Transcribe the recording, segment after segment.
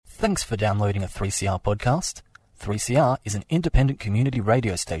Thanks for downloading a 3CR podcast. 3CR is an independent community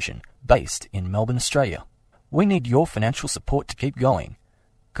radio station based in Melbourne, Australia. We need your financial support to keep going.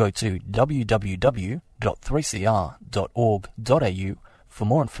 Go to www.3cr.org.au for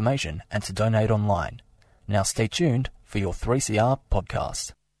more information and to donate online. Now stay tuned for your 3CR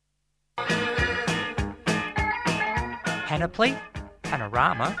podcast. Panoply,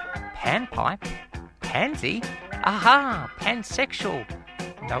 panorama, panpipe, pansy, aha, pansexual,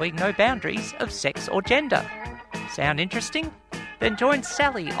 knowing no boundaries of sex or gender. Sound interesting? Then join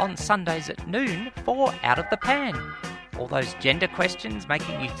Sally on Sundays at noon for Out of the Pan. All those gender questions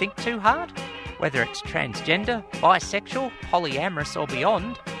making you think too hard? Whether it's transgender, bisexual, polyamorous or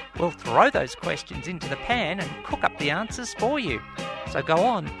beyond, we'll throw those questions into the pan and cook up the answers for you. So go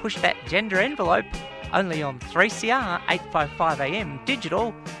on, push that gender envelope, only on 3CR 855am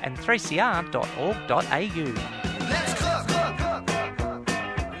digital and 3cr.org.au. Let's cook.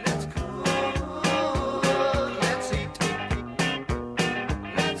 Let's cook. Let's eat.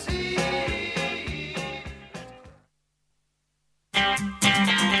 Let's eat.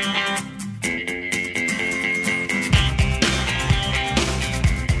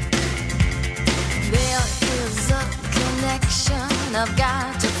 There is a connection, I've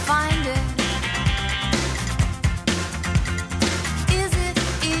got to find it. Is it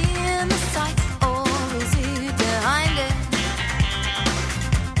in the sight or is it behind it?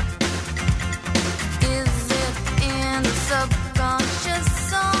 Is it in the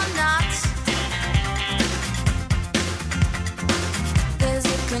subconscious or not? There's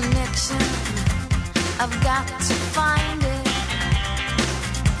a connection, I've got to find it.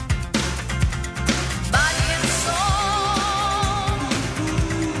 Body and soul,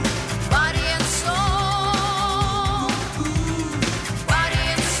 body and soul, body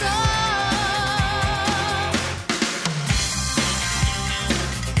and soul.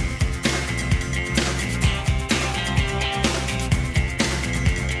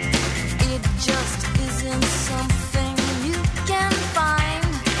 It just isn't something you can find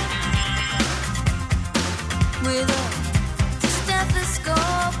with a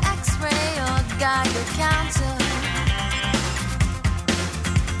stethoscope, X-ray, or Geiger counter.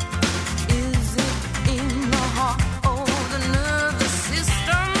 Is it in the heart or the nervous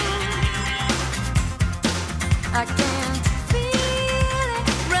system? I can feel it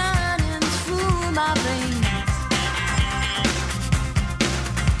running through my veins.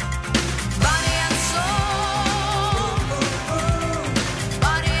 Body and soul,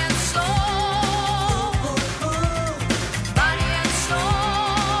 body and soul, body and soul,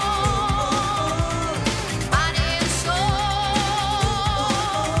 body and soul,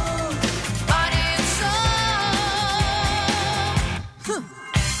 body and soul.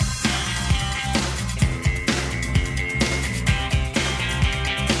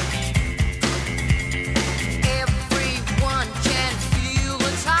 Everyone can feel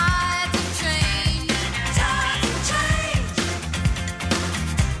the tide of change. Tide of change.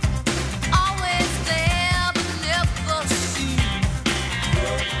 Always there but never seen.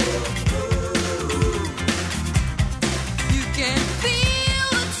 You can feel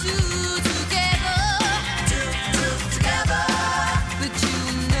the two together. Together. But you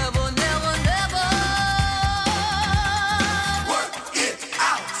never work it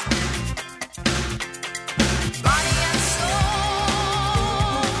out. Body and soul,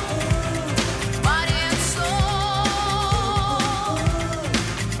 body and soul,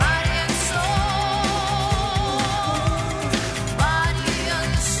 body and soul, body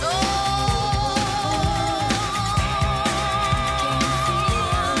and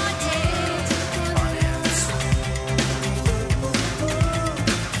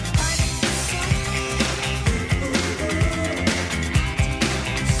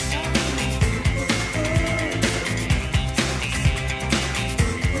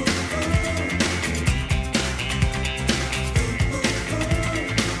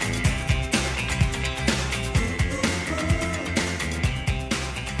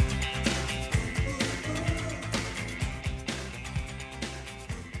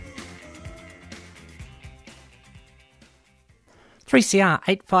Three CR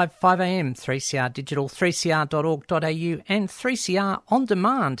 855am, 3CR digital, 3cr.org.au and 3CR on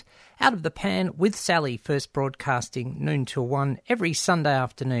demand. Out of the Pan with Sally, first broadcasting noon till 1 every Sunday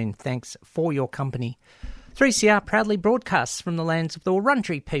afternoon. Thanks for your company. 3CR proudly broadcasts from the lands of the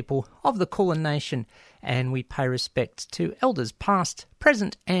Wurundjeri people of the Kulin Nation, and we pay respect to elders past,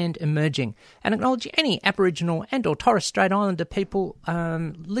 present and emerging, and acknowledge any Aboriginal and or Torres Strait Islander people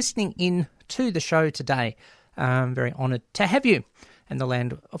listening in to the show today. I'm very honoured to have you. and the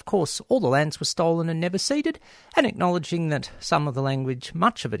land, of course, all the lands were stolen and never ceded, and acknowledging that some of the language,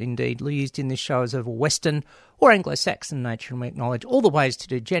 much of it indeed, used in this show is of a Western or Anglo-Saxon nature, and we acknowledge all the ways to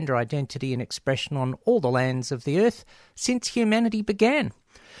do gender identity and expression on all the lands of the earth since humanity began.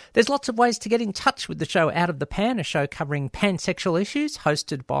 There's lots of ways to get in touch with the show Out of the Pan, a show covering pansexual issues,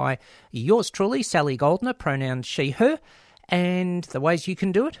 hosted by yours truly, Sally Goldner, pronouns she, her. And the ways you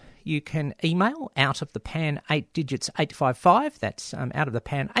can do it, you can email outofthepan 8 digits 855, that's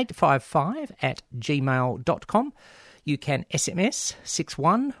outofthepan855 at gmail.com. You can SMS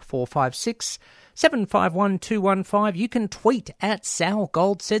 61456 751 215. You can tweet at Sal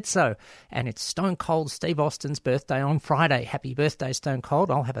Gold Said So. And it's Stone Cold Steve Austin's birthday on Friday. Happy birthday, Stone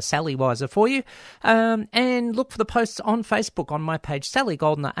Cold. I'll have a Sally Wiser for you. And look for the posts on Facebook on my page, Sally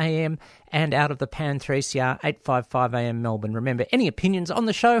Goldner AM and Out of the Pan 3CR 855 AM Melbourne. Remember, any opinions on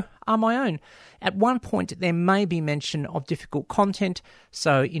the show are my own. At one point, there may be mention of difficult content,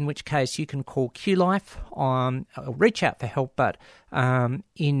 so in which case you can call QLife, reach out for help, but if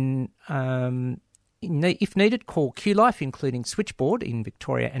needed, call QLife, including switchboard in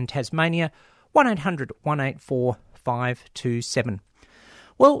Victoria and Tasmania, 1800 184 527.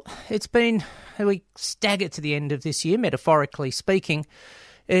 Well, we stagger to the end of this year, metaphorically speaking.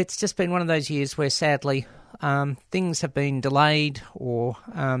 It's just been one of those years where, sadly, things have been delayed or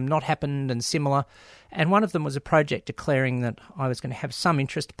not happened and similar. And one of them was a project declaring that I was going to have some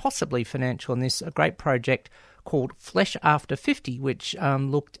interest, possibly financial, in this, a great project called Flesh After 50, which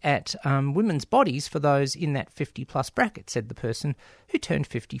looked at women's bodies for those in that 50-plus bracket, said the person who turned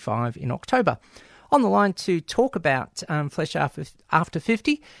 55 in October. On the line to talk about Flesh After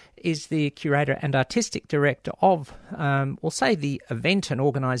 50 is the curator and artistic director of, we'll say, the event and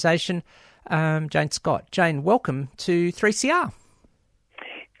organisation, Jane Scott. Jane, welcome to 3CR.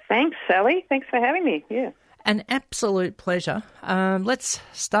 Thanks, Sally. Thanks for having me. Yeah, An absolute pleasure. Let's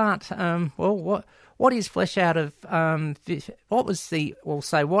start. What is Flesh Out of? What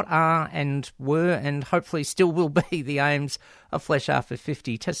are and were and hopefully still will be the aims of Flesh After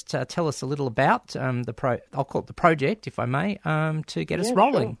 50? Just tell us a little about I'll call it the project, if I may, to get us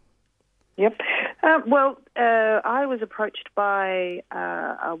rolling. Sure. Yep. I was approached by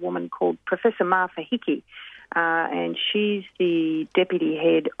a woman called Professor Martha Hickey, and she's the Deputy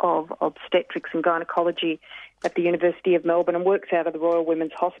Head of Obstetrics and Gynecology at the University of Melbourne and works out of the Royal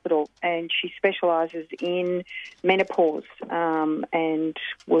Women's Hospital. And she specialises in menopause and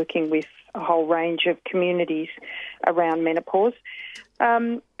working with a whole range of communities around menopause.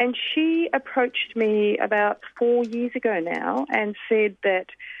 And she approached me about 4 years ago now and said that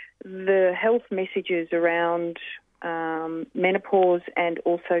the health messages around menopause and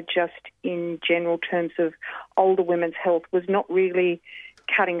also just in general terms of older women's health was not really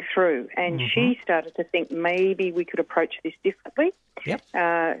cutting through. And she started to think maybe we could approach this differently. Yep.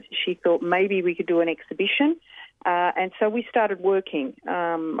 She thought maybe we could do an exhibition. And so we started working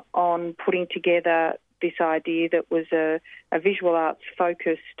on putting together this idea that was a visual arts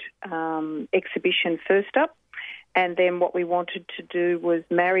focused exhibition first up. And then what we wanted to do was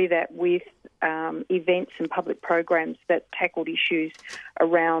marry that with events and public programs that tackled issues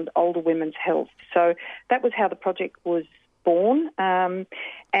around older women's health. So that was how the project was born.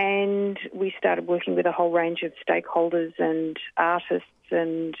 And we started working with a whole range of stakeholders and artists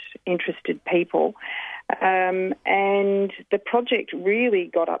and interested people. And the project really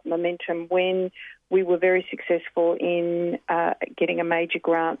got up momentum when we were very successful in getting a major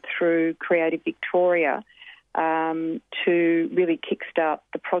grant through Creative Victoria to really kickstart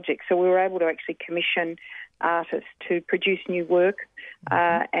the project. So we were able to actually commission artists to produce new work,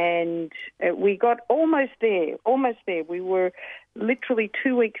 and we got almost there. We were literally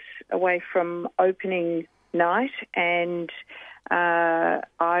 2 weeks away from opening night, and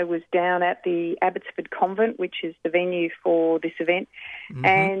I was down at the Abbotsford Convent, which is the venue for this event,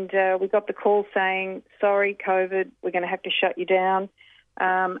 and we got the call saying, sorry, COVID, we're going to have to shut you down.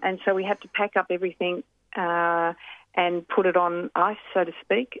 And so we had to pack up everything and put it on ice, so to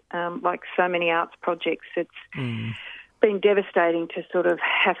speak. Like so many arts projects, it's been devastating to sort of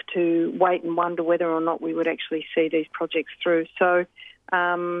have to wait and wonder whether or not we would actually see these projects through. So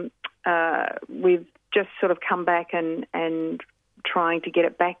we've just sort of come back and trying to get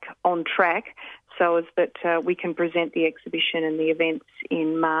it back on track so as that we can present the exhibition and the events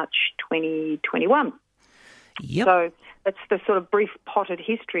in March 2021. Yep. So that's the sort of brief potted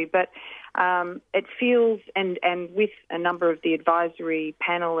history, but it feels, and with a number of the advisory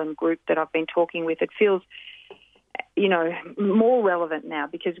panel and group that I've been talking with, it feels, more relevant now,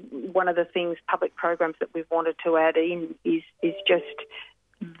 because one of the things, public programs that we've wanted to add in is just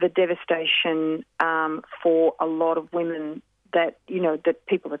the devastation for a lot of women that, that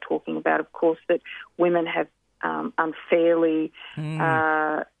people are talking about, of course, that women have unfairly,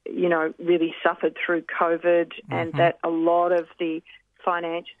 really suffered through COVID, and that a lot of the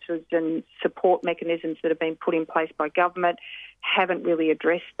finances and support mechanisms that have been put in place by government haven't really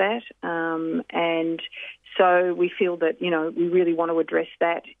addressed that. And so we feel that, we really want to address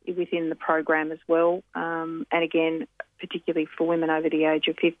that within the program as well. And again, particularly for women over the age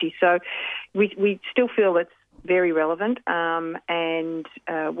of 50. So we still feel it's very relevant and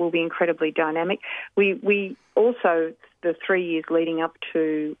will be incredibly dynamic. We also, the 3 years leading up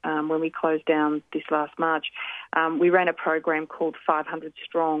to when we closed down this last March, we ran a program called 500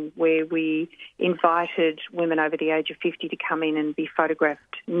 Strong, where we invited women over the age of 50 to come in and be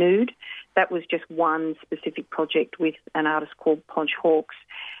photographed nude. That was just one specific project with an artist called Ponch Hawks.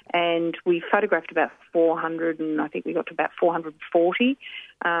 And we photographed about 400, and I think we got to about 440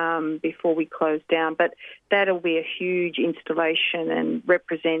 before we closed down. But that'll be a huge installation and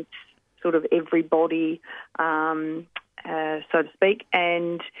represents sort of everybody, so to speak.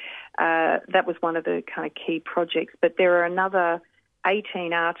 And that was one of the kind of key projects. But there are another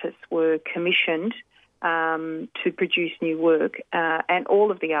 18 artists were commissioned to produce new work, and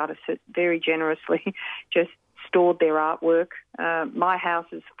all of the artists very generously just stored their artwork. My house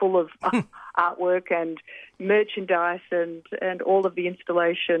is full of artwork and merchandise, and all of the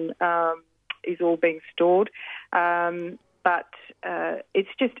installation is all being stored. But it's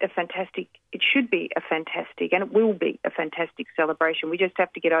just it should be a fantastic, and it will be a fantastic celebration. We just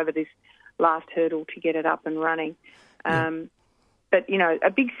have to get over this last hurdle to get it up and running. But,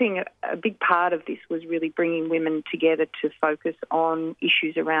 a big part of this was really bringing women together to focus on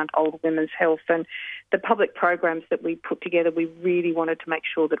issues around older women's health. And the public programs that we put together, we really wanted to make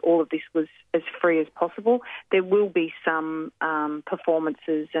sure that all of this was as free as possible. There will be some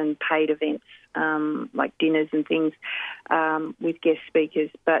performances and paid events, like dinners and things with guest speakers,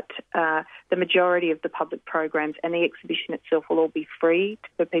 but the majority of the public programs and the exhibition itself will all be free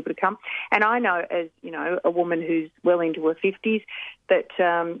for people to come. And I know, as a woman who's well into her 50s, that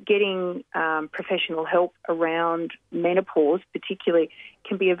getting professional help around menopause particularly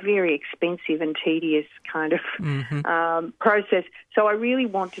can be a very expensive and tedious kind of process. So I really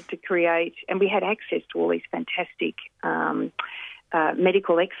wanted to create, and we had access to all these fantastic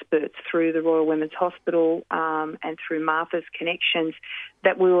medical experts through the Royal Women's Hospital and through Martha's connections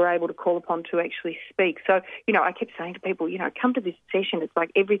that we were able to call upon to actually speak. So, I kept saying to people, come to this session. It's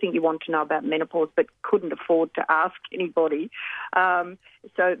like everything you want to know about menopause but couldn't afford to ask anybody.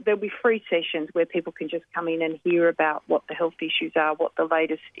 So there'll be free sessions where people can just come in and hear about what the health issues are, what the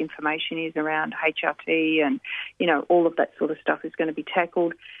latest information is around HRT, and, all of that sort of stuff is going to be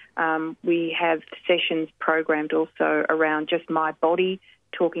tackled. We have sessions programmed also around just my body,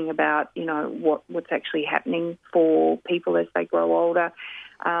 talking about, what's actually happening for people as they grow older.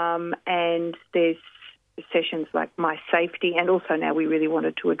 And there's sessions like my safety, and also now we really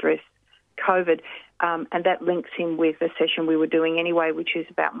wanted to address COVID. And that links in with a session we were doing anyway, which is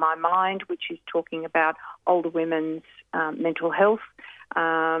about my mind, which is talking about older women's mental health.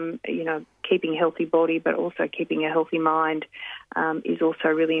 Keeping a healthy body but also keeping a healthy mind is also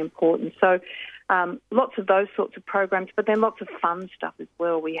really important. So lots of those sorts of programs, but then lots of fun stuff as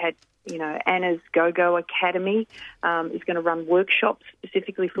well. We had, Anna's Go-Go Academy is going to run workshops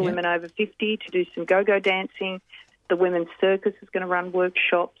specifically for women over 50 to do some go-go dancing. The Women's Circus is going to run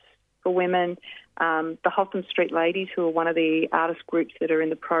workshops for women. The Hotham Street Ladies, who are one of the artist groups that are in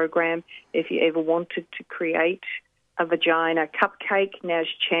the program, if you ever wanted to create a vagina cupcake, now's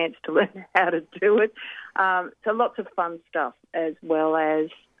your chance to learn how to do it. So lots of fun stuff, as well as,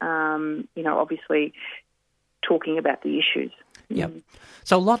 obviously talking about the issues. Yep.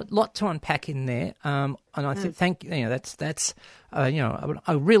 So a lot to unpack in there, and I think that's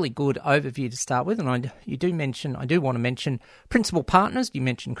a really good overview to start with. And I do want to mention principal partners. You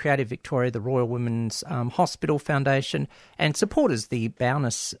mentioned Creative Victoria, the Royal Women's Hospital Foundation, and supporters, the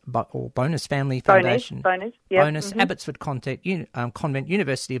Bonus Family Foundation, Bonus Abbotsford Convent,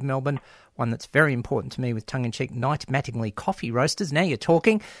 University of Melbourne. One that's very important to me with tongue-in-cheek, Knight Mattingly Coffee Roasters. Now you're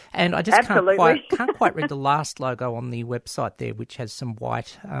talking, and I just can't quite read the last logo on the website there, which has some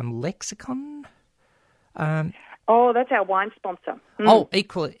white lexicon. That's our wine sponsor. Oh,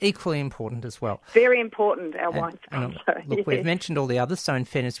 equally important as well. Very important, our wine sponsor. Look, we've mentioned all the others, so in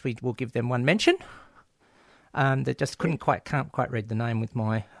fairness, we will give them one mention. That just can't quite read the name with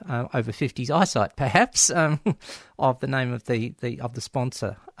my over 50s eyesight, perhaps, of the name of the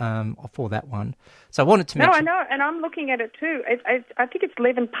sponsor for that one. So I wanted to mention. No, I know, and I'm looking at it too. I think it's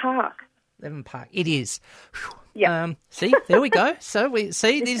Leven Park. Leven Park, it is. Yeah. See, there we go. So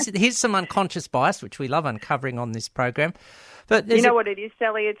here's some unconscious bias, which we love uncovering on this program. But You know what it is,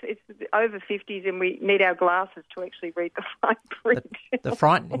 Sally? It's over 50s and we need our glasses to actually read the fine print. the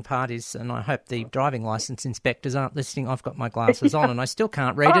frightening part is, and I hope the driving licence inspectors aren't listening, I've got my glasses on and I still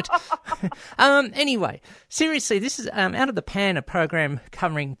can't read it. Anyway, seriously, this is Out of the Pan, a program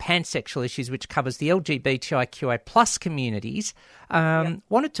covering pansexual issues which covers the LGBTIQA plus communities.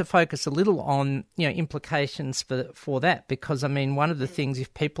 Wanted to focus a little on implications for that, because I mean, one of the things,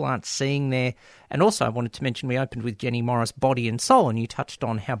 if people aren't seeing there, and also I wanted to mention we opened with Jenny Morris, Body and Soul, and you touched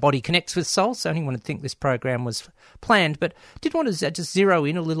on how body connects with soul, so anyone would think this program was planned, but did want to just zero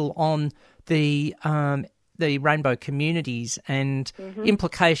in a little on the rainbow communities and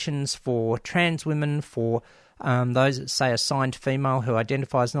implications for trans women, for those that say assigned female who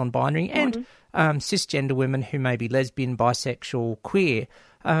identify as non-binary, and cisgender women who may be lesbian, bisexual, queer.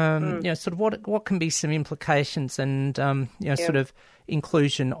 Sort of what can be some implications and sort of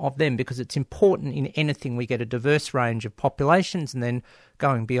inclusion of them, because it's important in anything we get a diverse range of populations, and then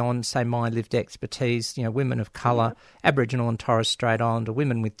going beyond, say, my lived expertise, women of colour, Aboriginal and Torres Strait Islander,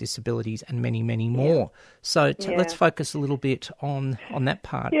 women with disabilities, and many, many more. So let's focus a little bit on that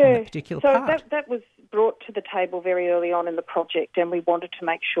part, on that particular part. So that was brought to the table very early on in the project, and we wanted to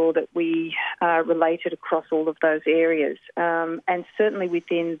make sure that we related across all of those areas. And certainly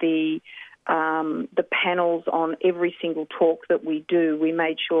within the panels on every single talk that we do, we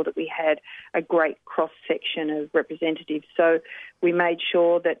made sure that we had a great cross-section of representatives. So we made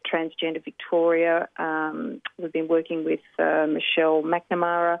sure that Transgender Victoria, we've been working with Michelle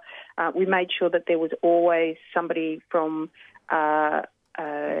McNamara, we made sure that there was always somebody from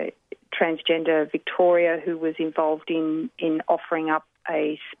Transgender Victoria who was involved in offering up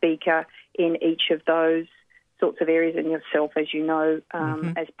a speaker in each of those sorts of areas, and yourself, as you know,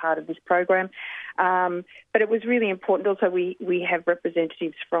 as part of this program. But it was really important. Also, we have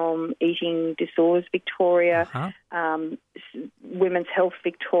representatives from Eating Disorders Victoria, Women's Health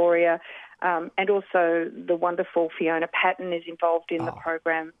Victoria, and also the wonderful Fiona Patton is involved in the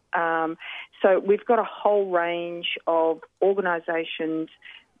program. So we've got a whole range of organisations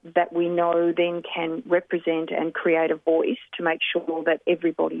that we know then can represent and create a voice to make sure that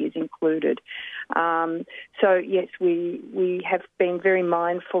everybody is included. So, yes, we have been very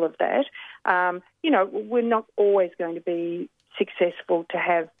mindful of that. We're not always going to be successful to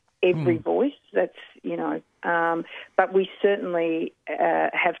have every voice. That's, but we certainly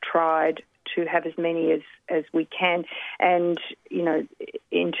have tried to have as many as we can. And,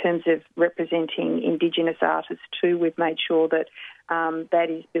 in terms of representing Indigenous artists too, we've made sure that that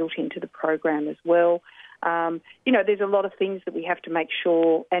is built into the program as well. There's a lot of things that we have to make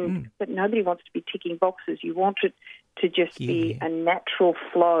sure, but nobody wants to be ticking boxes. You want it to just be a natural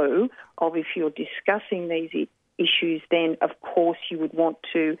flow of, if you're discussing these issues, then of course you would want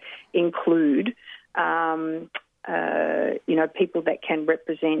to include people that can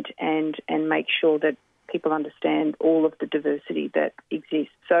represent and make sure that people understand all of the diversity that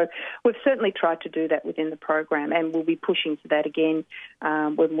exists. So we've certainly tried to do that within the program, and we'll be pushing for that again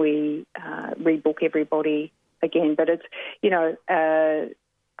when we rebook everybody again. But it's,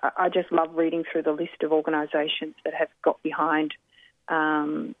 I just love reading through the list of organisations that have got behind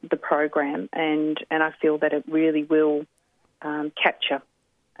the program, and I feel that it really will capture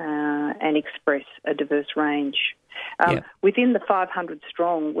and express a diverse range. Within the 500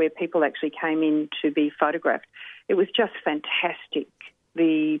 strong, where people actually came in to be photographed, it was just fantastic,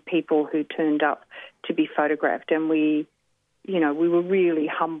 the people who turned up to be photographed. And we were really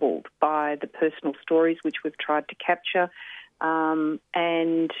humbled by the personal stories which we've tried to capture. And,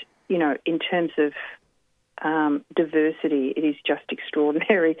 in terms of diversity, it is just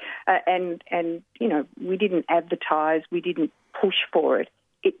extraordinary. And we didn't advertise, we didn't push for it.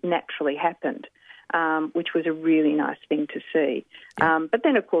 It naturally happened. Which was a really nice thing to see. But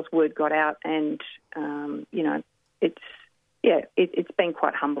then, of course, word got out, and it's been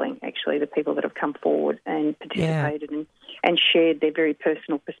quite humbling, actually, the people that have come forward and participated and shared their very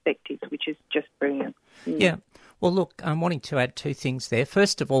personal perspectives, which is just brilliant. Yeah. Well, look, I'm wanting to add two things there.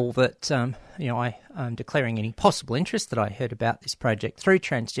 First of all, that I'm declaring any possible interest that I heard about this project through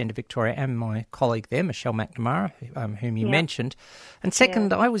Transgender Victoria and my colleague there, Michelle McNamara, whom you mentioned. And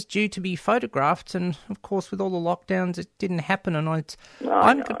second, I was due to be photographed, and of course, with all the lockdowns, it didn't happen. And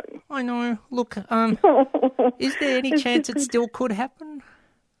I know. Look, is there any chance it still could happen?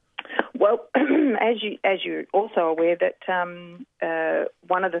 Well, as you're also aware, that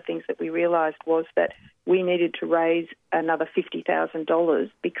one of the things that we realised was that we needed to raise another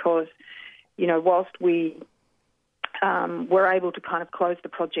 $50,000 because, whilst we were able to kind of close the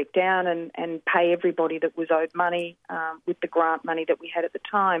project down and pay everybody that was owed money with the grant money that we had at the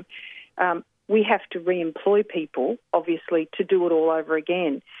time, we have to re-employ people, obviously, to do it all over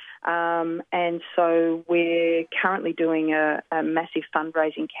again. And so we're currently doing a massive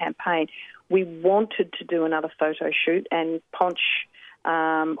fundraising campaign. We wanted to do another photo shoot, and Ponch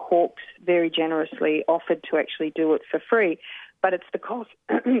Hawks very generously offered to actually do it for free. But it's the cost,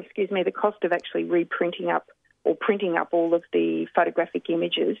 the cost of actually reprinting up or printing up all of the photographic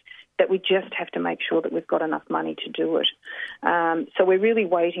images that we just have to make sure that we've got enough money to do it. So we're really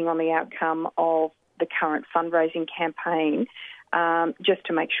waiting on the outcome of the current fundraising campaign just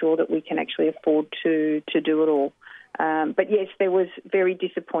to make sure that we can actually afford to do it all. But yes, there was very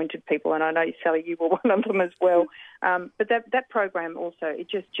disappointed people, and I know, Sally, you were one of them as well. But that program also, it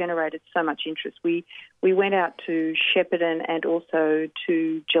just generated so much interest. We went out to Shepparton and also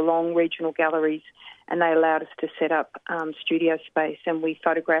to Geelong Regional Galleries, and they allowed us to set up studio space, and we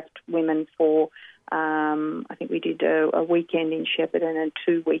photographed women for, I think we did a weekend in Shepparton and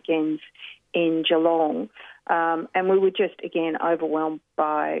 2 weekends in Geelong. And we were just, again, overwhelmed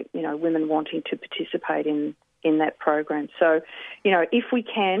by, women wanting to participate in that program. So, if we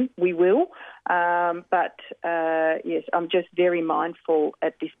can, we will. But, yes, I'm just very mindful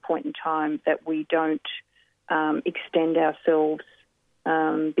at this point in time that we don't extend ourselves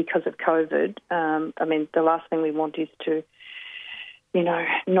because of COVID. The last thing we want is to,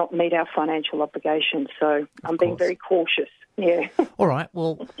 not meet our financial obligations. So I'm being very cautious. Yeah. All right.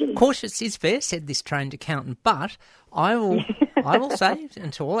 Well, cautious is fair, said this trained accountant. But I will say,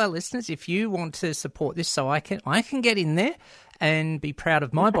 and to all our listeners, if you want to support this, so I can get in there and be proud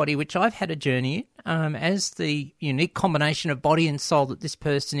of my body, which I've had a journey in, as the unique combination of body and soul that this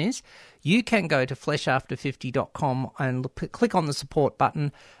person is. You can go to fleshafter50.com and click on the support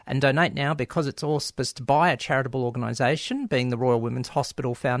button and donate now, because it's auspiced by a charitable organisation, being the Royal Women's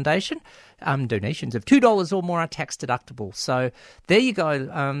Hospital Foundation. Donations of $2 or more are tax deductible. So there you go,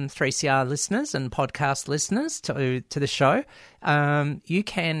 3CR listeners and podcast listeners to the show. You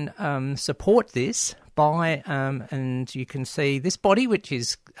can support this by, and you can see this body, which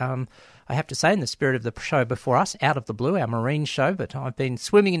is, I have to say, in the spirit of the show before us, Out of the Blue, our marine show, but I've been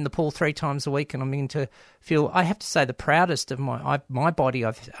swimming in the pool 3 times a week, and I'm beginning to feel, I have to say, the proudest of my body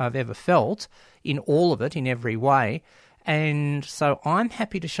I've ever felt in all of it, in every way. And so I'm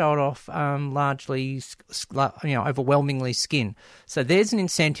happy to show it off largely, overwhelmingly skin. So there's an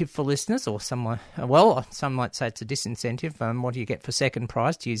incentive for listeners, or some might say it's a disincentive. What do you get for second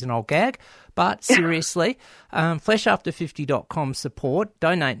prize, to use an old gag? But seriously, fleshafter50.com support,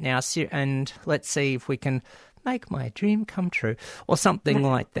 donate now, and let's see if we can make my dream come true, or something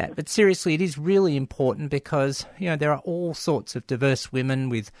like that. But seriously, it is really important, because, there are all sorts of diverse women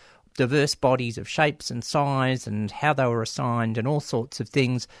with diverse bodies of shapes and size and how they were assigned and all sorts of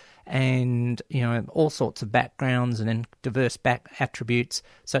things, and all sorts of backgrounds and then diverse back attributes.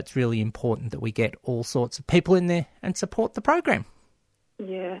 So it's really important that we get all sorts of people in there and support the program.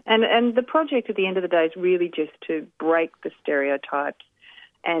 Yeah, and the project at the end of the day is really just to break the stereotypes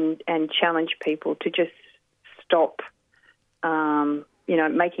and challenge people to just stop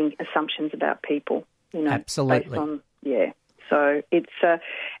making assumptions about people, Absolutely. Based on, So it's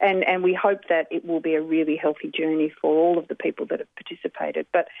and we hope that it will be a really healthy journey for all of the people that have participated.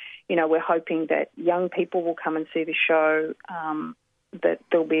 But we're hoping that young people will come and see the show. That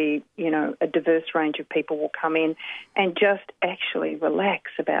there'll be a diverse range of people will come in and just actually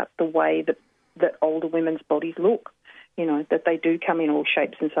relax about the way that older women's bodies look. That they do come in all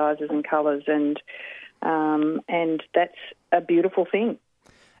shapes and sizes and colours, and that's a beautiful thing.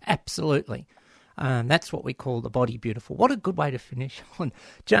 Absolutely. That's what we call the body beautiful. What a good way to finish on.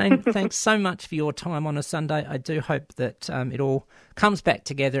 Jane, thanks so much for your time on a Sunday. I do hope that it all comes back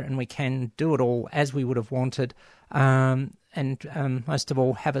together and we can do it all as we would have wanted. And most of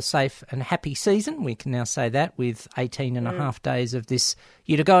all, have a safe and happy season. We can now say that with 18 and a half days of this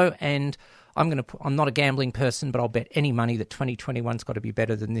year to go. And I'm not a gambling person, but I'll bet any money that 2021's got to be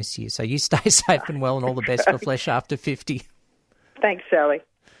better than this year. So you stay safe and well, and all the best for Flesh After 50. Thanks, Sally.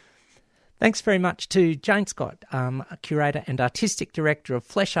 Thanks very much to Jane Scott, Curator and Artistic Director of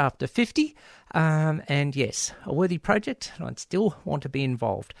Flesh After 50. And yes, a worthy project. I'd still want to be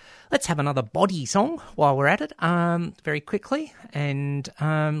involved. Let's have another body song while we're at it, very quickly. And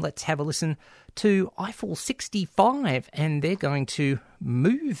let's have a listen to Eiffel 65, and they're going to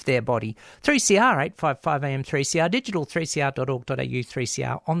move their body. 3CR, 855 AM 3CR, digital 3cr.org.au,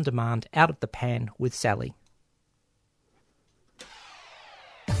 3CR on demand, Out of the Pan with Sally.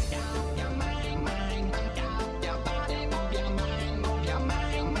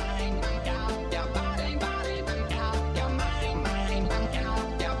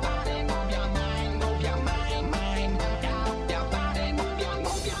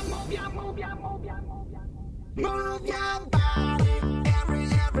 Move your Move your body,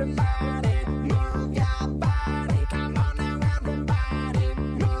 everybody. Move your body, come on now, everybody.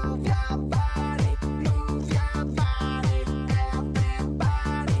 Move your body, move your body.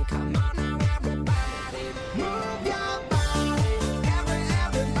 Everybody, come on now, everybody. Move your body,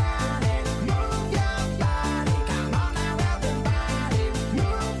 everybody. Move your body, come on now, everybody.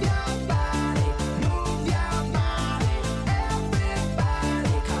 Move your body, move your body.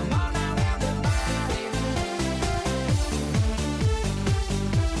 Everybody, come on now, everybody.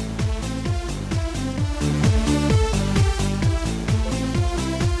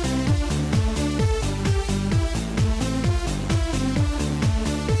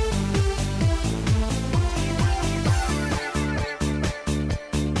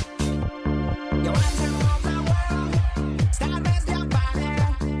 You want to move the world? Start with your body.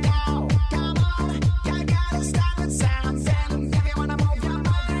 Go, come on. You gotta start with something. If you wanna move your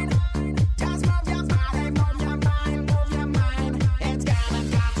mind, just move your body, move your mind, move your mind. It's gonna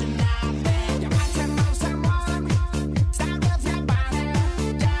cost you nothing. You want to move someone? Start with your body.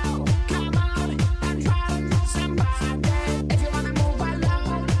 Go, come on, and try to move somebody. If you wanna move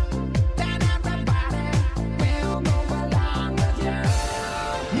alone, then everybody will move along with you.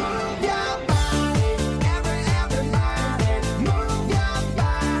 Move your body, everybody. Move your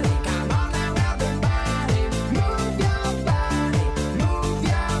body, come on now, everybody. Move your body, move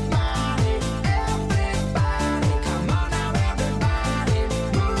your body. Everybody, come on now, everybody.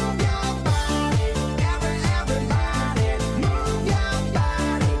 Move your body, everybody. Move your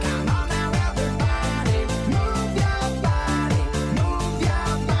body, come on now, everybody. Move your body, move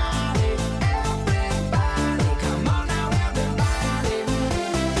your body. Everybody, come on now, everybody.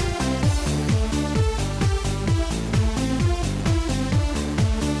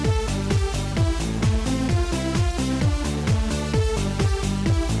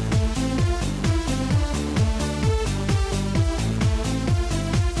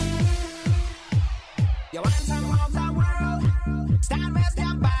 You want to move the world? Start with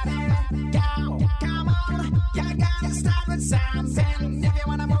your body. Go, come on. You gotta start with something. If you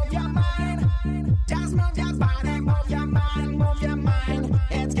wanna move your mind, just move your body, move your mind, move your mind.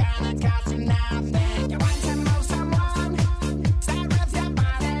 It's gonna cost you nothing. You want to move someone? Start with your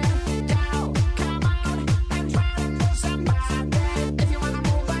body. Go, come on, and try to move somebody. If you wanna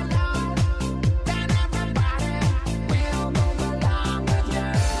move alone, then everybody will move along with you.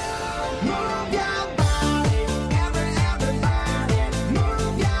 Move your body, everybody.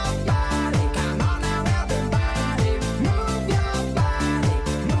 Move your body, come on now, everybody. Move your body,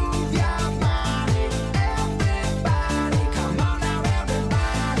 move your body. Everybody, come on now,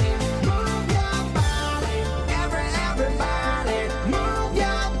 everybody. Move your body, everybody. Move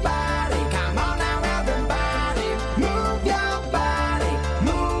your body, come on now, everybody. Move your body,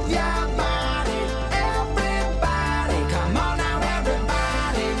 move your body. Everybody, come on now,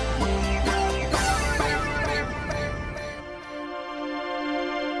 everybody.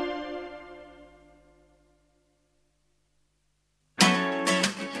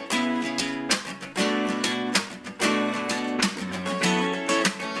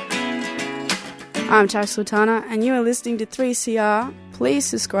 I'm Tash Sultana, and you are listening to 3CR. Please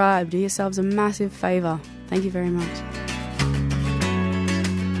subscribe. Do yourselves a massive favour. Thank you very much.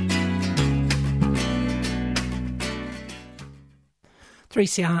 Three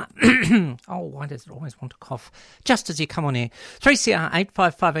CR. Oh, why does it always want to cough? Just as you come on air. 3CR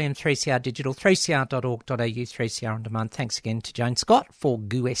 855 AM 3CR digital 3cr.org.au 3CR on demand. Thanks again to Jane Scott for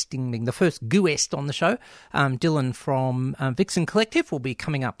guesting, being the first guest on the show. Dylan from Vixen Collective will be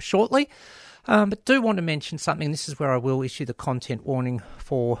coming up shortly. But do want to mention something. This is where I will issue the content warning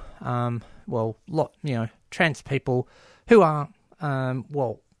for trans people who are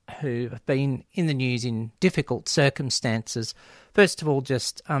who have been in the news in difficult circumstances. First of all,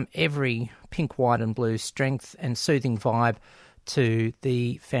 just every pink, white and blue strength and soothing vibe to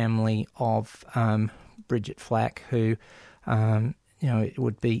the family of Bridget Flack, who it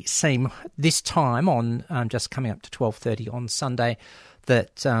would seem this time on just coming up to 12:30 on Sunday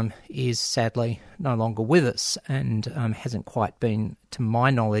that is sadly no longer with us and hasn't quite been, to my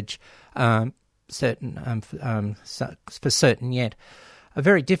knowledge, for certain yet. A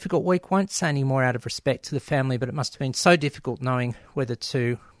very difficult week. Won't say any more out of respect to the family, but it must have been so difficult knowing whether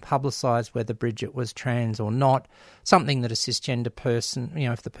to publicise whether Bridget was trans or not, something that a cisgender person,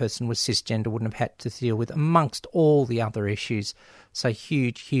 if the person was cisgender, wouldn't have had to deal with, amongst all the other issues. So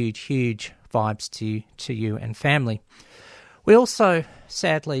huge, huge, huge vibes to you and family. We also,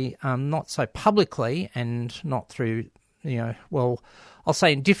 sadly, not so publicly and not through I'll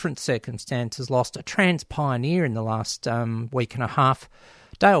say in different circumstances, lost a trans pioneer in the last week and a half.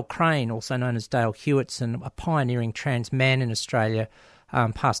 Dale Crane, also known as Dale Hewitson, a pioneering trans man in Australia,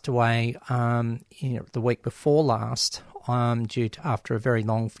 passed away the week before last after a very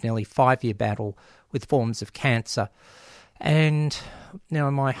long, nearly 5-year battle with forms of cancer. And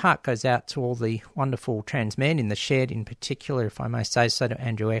my heart goes out to all the wonderful trans men in the shed, in particular, if I may say so, to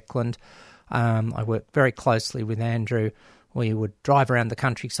Andrew Eklund. I worked very closely with Andrew. We would drive around the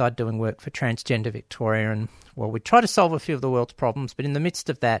countryside doing work for Transgender Victoria, and we'd try to solve a few of the world's problems. But in the midst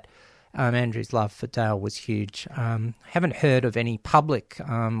of that, Andrew's love for Dale was huge. Haven't heard of any public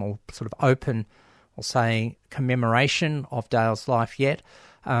or sort of open, I'll say, commemoration of Dale's life yet.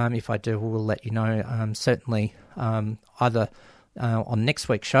 If I do, we'll let you know. Certainly, either on next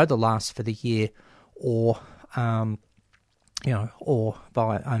week's show, the last for the year, or or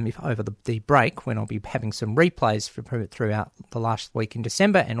by if over the break, when I'll be having some replays throughout the last week in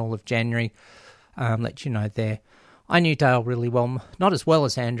December and all of January. Let you know there. I knew Dale really well, not as well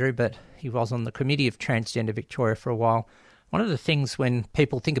as Andrew, but he was on the committee of Transgender Victoria for a while. One of the things when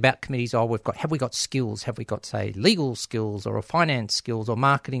people think about committees, have we got skills? Have we got, say, legal skills or finance skills or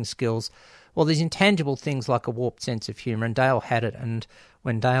marketing skills? Well, there's intangible things like a warped sense of humour, and Dale had it. And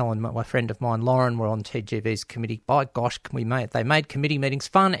when Dale and my friend of mine, Lauren, were on TGV's committee, by gosh, they made committee meetings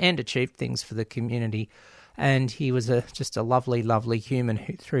fun and achieved things for the community. And he was just a lovely, lovely human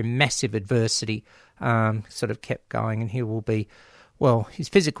who, through massive adversity, sort of kept going. And he will be, his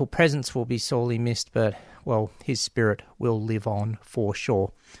physical presence will be sorely missed, but, his spirit will live on for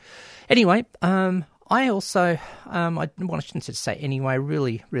sure. Anyway, I also, I shouldn't say anyway,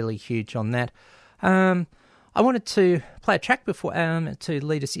 really, really huge on that. I wanted to play a track before to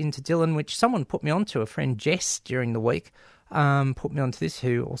lead us into Dylan, which someone put me onto, a friend Jess, during the week. Put me onto this,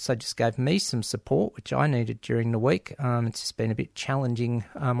 who also just gave me some support, which I needed during the week. It's just been a bit challenging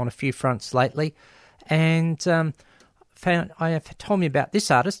on a few fronts lately. And told me about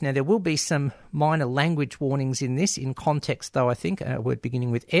this artist. Now, there will be some minor language warnings in this, in context, though, I think, a word beginning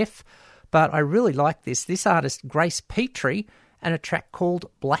with F. But I really like this artist, Grace Petrie, and a track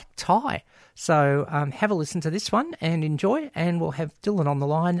called Black Tie. So have a listen to this one and enjoy, and we'll have Dylan on the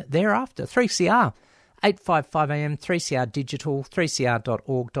line thereafter. 3CR, 855am, 3CR Digital,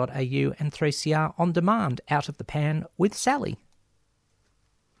 3cr.org.au, and 3CR On Demand, Out of the Pan with Sally.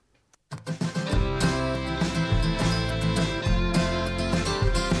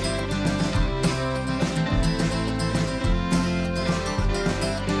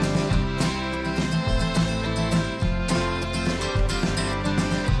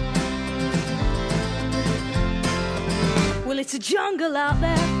 Well, it's a jungle out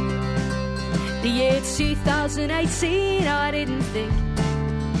there. The year 2018, I didn't think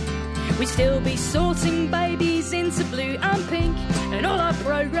we'd still be sorting babies into blue and pink. And all our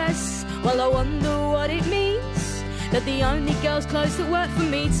progress, well, I wonder what it means. That the only girls' clothes that work for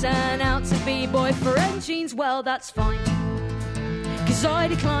me turn out to be boyfriend jeans. Well, that's fine, 'cause I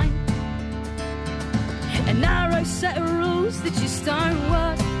decline a narrow set of rules that just don't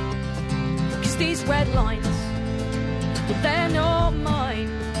work. 'Cause these red lines, but they're not mine.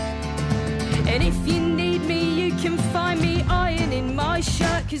 And if you need me, you can find me ironing my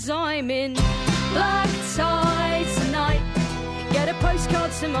shirt, 'cause I'm in black tie tonight. Get a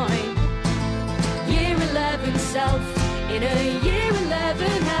postcard to mine year 11 self in a year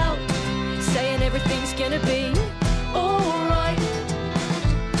 11 hell, saying everything's gonna be alright.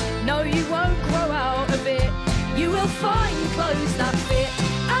 No, you won't grow out of it. You will find clothes that fit,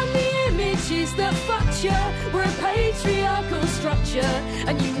 and the images that fucked you were a patriarchal structure.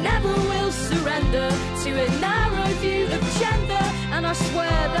 And you never will surrender to a narrow view of gender. And I swear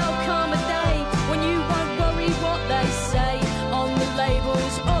there'll come a day when you won't worry what they say on the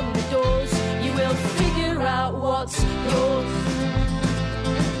labels, on the doors. You will figure out what's yours.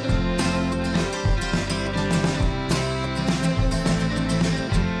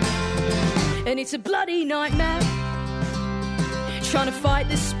 And it's a bloody nightmare, trying to fight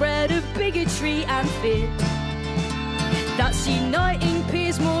the spread of bigotry and fear. That's uniting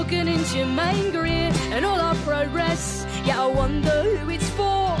Piers Morgan and Jermaine Greer. And all our progress, yeah, I wonder who it's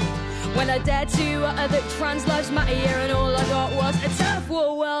for. When I dared to utter that trans lives matter, yeah, and all I got was a turf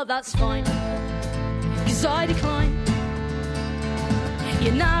war. Well, that's fine, 'cause I decline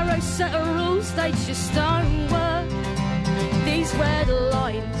your narrow set of rules, they just don't work. These red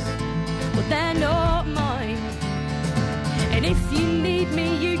lines, well, they're not mine. And if you need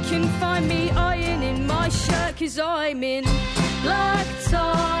me, you can find me ironing my shirt, 'cause I'm in black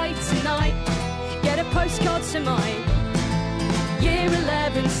tie tonight. Get a postcard to mine year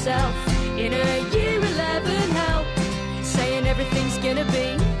 11 self in a year 11 hell, gonna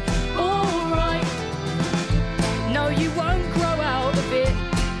be alright. No, you won't grow out of it.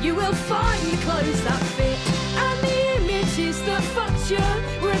 You will find clothes that fit. And the images that fucked you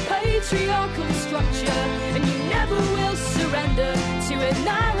were a patriarchal structure. And you never will surrender to a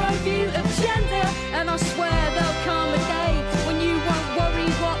narrow view of gender. And I swear there'll come a day when you won't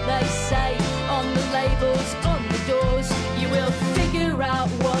worry what they say on the labels, on the doors. You will figure out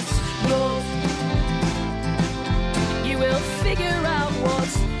what's yours. You will figure out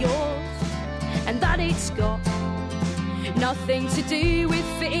what's yours. And that it's got nothing to do with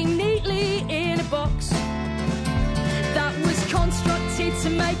fitting neatly in a box that was constructed to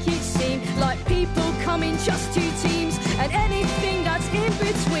make it seem like people come in just two teams, and anything that's in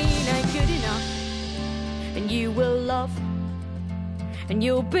between ain't good enough. And you will love, and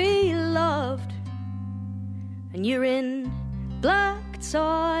you'll be loved, and you're in black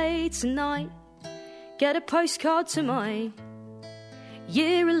tie tonight. Get a postcard to my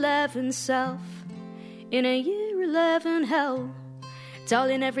year 11 self in a year 11 hell.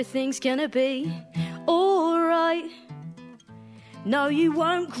 Darling, everything's gonna be alright. No, you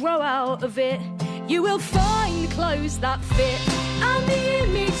won't grow out of it. You will find clothes that fit. And the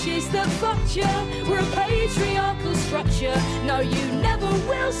images that fucked you were a patriarchal structure. No, you never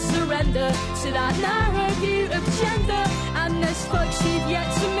will surrender to that narrow view of gender. And there's folks you've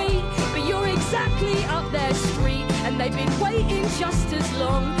yet to meet, but you're exactly up their street. And they've been waiting just as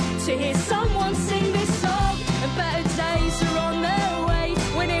long to hear someone sing this song. And better days are on their way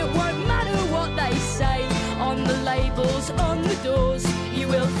when it won't matter what they say on the labels, on the doors. You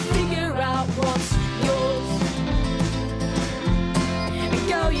will figure out what's yours. And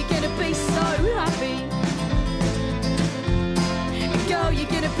girl, you're gonna be so happy. And girl, you're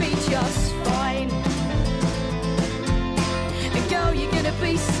gonna be just fine. And girl, you're gonna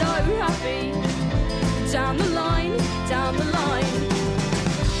be so happy. Down the line, down the line.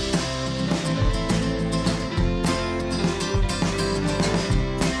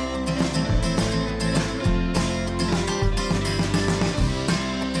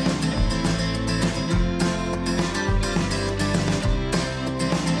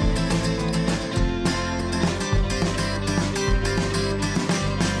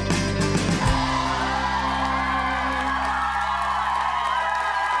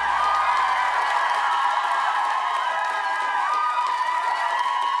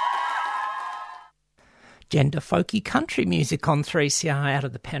 Gender folky country music on 3CR out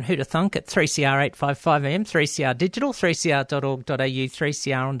of the pen. Who'da thunk at 3CR 855am, 3CR digital, 3cr.org.au,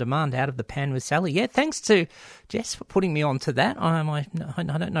 3CR on demand out of the pan with Sally. Yeah, thanks to Jess for putting me on to that. I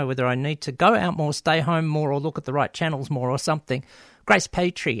don't know whether I need to go out more, stay home more, or look at the right channels more or something. Grace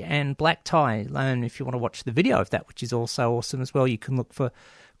Petrie and Black Tie. And if you want to watch the video of that, which is also awesome as well, you can look for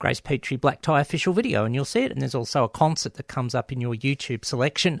Grace Petrie Black Tie official video and you'll see it. And there's also a concert that comes up in your YouTube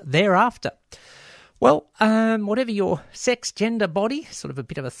selection thereafter. Well, whatever your sex, gender, body, sort of a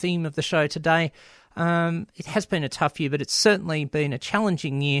bit of a theme of the show today, it has been a tough year, but it's certainly been a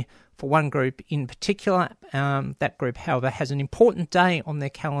challenging year for one group in particular. That group, however, has an important day on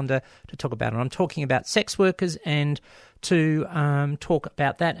their calendar to talk about it. I'm talking about sex workers, and to talk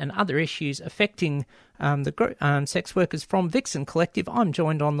about that and other issues affecting the group, sex workers from Vixen Collective, I'm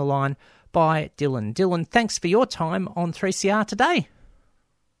joined on the line by Dylan. Dylan, thanks for your time on 3CR today.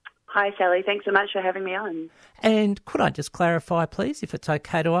 Hi, Sally. Thanks so much for having me on. And could I just clarify, please, if it's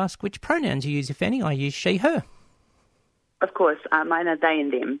okay to ask, which pronouns you use, if any? I use she, her. Of course. Mine are they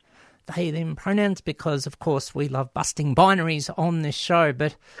and them. They, them pronouns, because, of course, we love busting binaries on this show,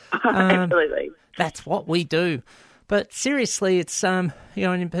 but Absolutely. That's what we do. But seriously, it's,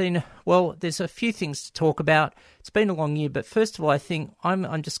 been, well, there's a few things to talk about. It's been a long year, but first of all, I think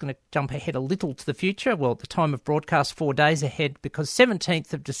I'm just going to jump ahead a little to the future. Well, at the time of broadcast, 4 days ahead, because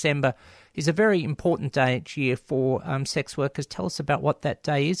 17th of December is a very important day each year for sex workers. Tell us about what that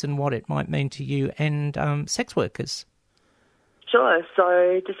day is and what it might mean to you and sex workers. Sure.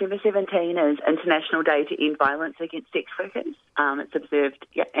 So December 17 is International Day to End Violence Against Sex Workers. It's observed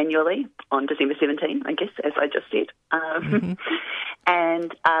annually on December 17, I guess, as I just said.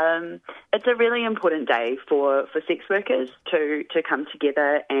 And it's a really important day for sex workers to come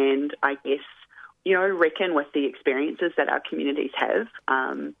together and, I guess, reckon with the experiences that our communities have,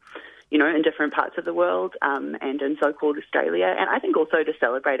 in different parts of the world and in so-called Australia. And I think also to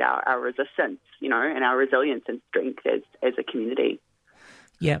celebrate our resistance, and our resilience and strength as a community.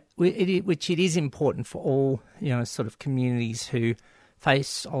 Yeah, which it is important for all, sort of communities who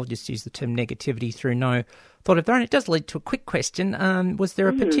face, I'll just use the term negativity through no thought of their own. It does lead to a quick question. Was there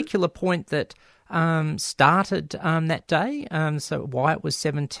a particular point that started that day, so why it was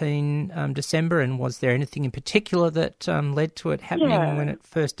 17 December, and was there anything in particular that led to it happening when it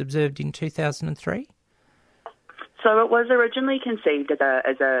first observed in 2003? So it was originally conceived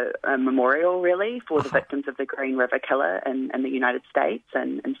as a memorial, really, for the victims of the Green River Killer in the United States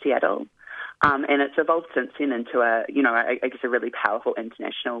and in Seattle. And it's evolved since then into I guess a really powerful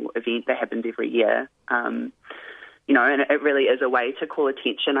international event that happens every year. And it really is a way to call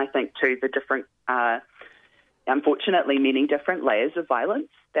attention, I think, to the different, unfortunately, many different layers of violence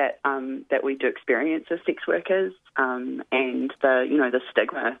that we do experience as sex workers, and the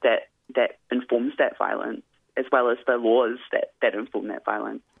stigma that informs that violence, as well as the laws that inform that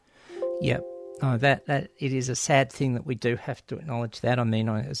violence. Yep. Oh, that it is a sad thing that we do have to acknowledge that. I mean,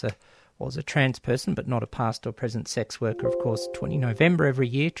 as a trans person, but not a past or present sex worker, of course, 20 November every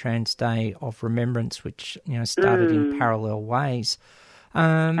year, Trans Day of Remembrance, which started in parallel ways.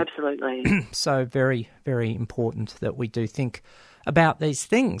 Absolutely. So very, very important that we do think about these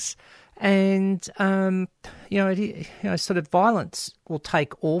things. And, sort of violence will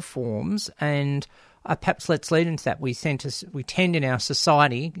take all forms, and perhaps let's lead into that. We tend in our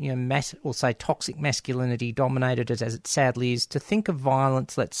society, we'll say toxic masculinity dominated as it sadly is, to think of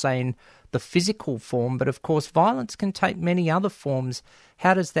violence, let's say, in the physical form, but of course violence can take many other forms.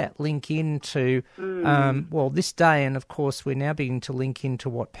 How does that link into, this day, and of course we're now beginning to link into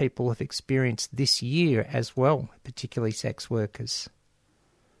what people have experienced this year as well, particularly sex workers?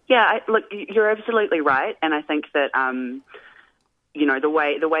 Yeah, look, you're absolutely right, and I think that the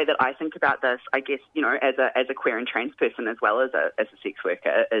way that I think about this, I guess, as a queer and trans person as well as a sex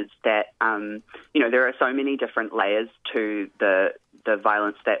worker, is that there are so many different layers to the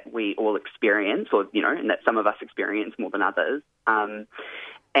violence that we all experience, or and that some of us experience more than others.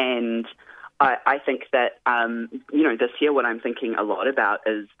 And I think that this year, what I'm thinking a lot about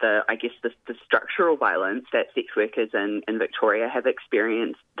is the structural violence that sex workers in Victoria have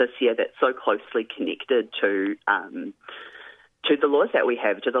experienced this year, that's so closely connected to the laws that we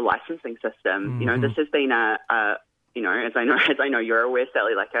have, to the licensing system. Mm-hmm. This has been as I know you're aware,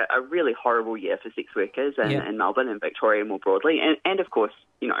 Sally, like a really horrible year for sex workers in Melbourne and Victoria more broadly, and of course,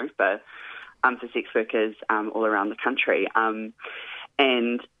 for sex workers all around the country.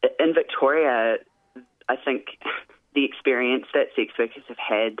 And in Victoria, I think the experience that sex workers have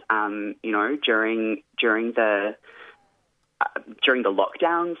had, during the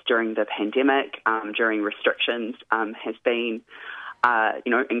lockdowns, during the pandemic, during restrictions, has been,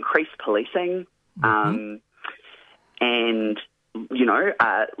 increased policing, and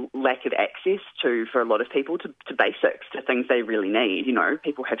lack of access for a lot of people to basics, to things they really need.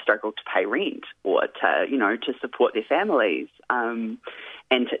 People have struggled to pay rent or to support their families, and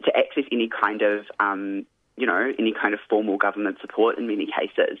to access any kind of formal government support in many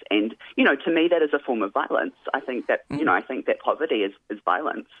cases. And, to me, that is a form of violence. I think that, poverty is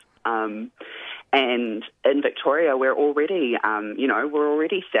violence. And in Victoria, we're already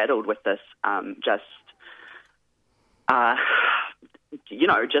saddled with this, just a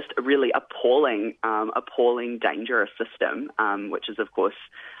really appalling, dangerous system, which is, of course,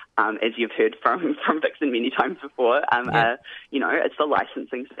 as you've heard from Vixen many times before, it's the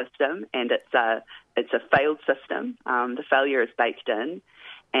licensing system, and it's a failed system. The failure is baked in,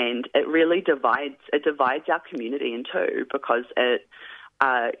 and it really divides our community in two, because it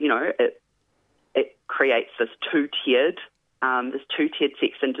creates this two-tiered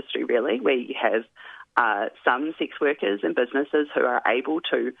sex industry, really, where you have some sex workers and businesses who are able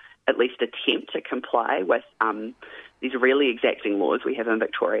to at least attempt to comply with these really exacting laws we have in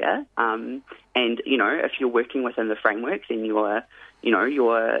Victoria. And, if you're working within the frameworks, and you're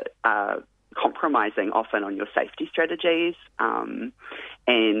compromising often on your safety strategies, and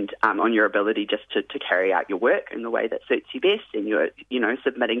on your ability just to carry out your work in the way that suits you best, and you're,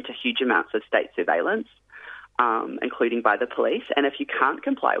 submitting to huge amounts of state surveillance, including by the police. And if you can't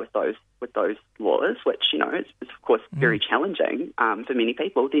comply with those laws, which is of course very challenging for many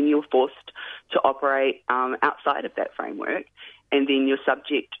people, then you're forced to operate outside of that framework, and then you're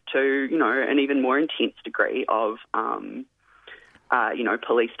subject to an even more intense degree of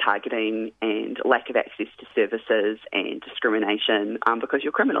police targeting and lack of access to services and discrimination because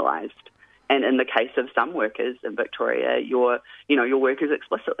you're criminalised. And in the case of some workers in Victoria, your work is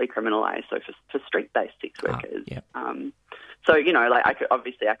explicitly criminalised. So for street-based sex workers, I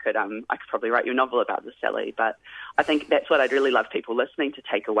could probably write you a novel about this, Sally. But I think that's what I'd really love people listening to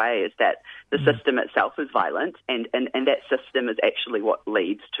take away, is that the system itself is violent, and that system is actually what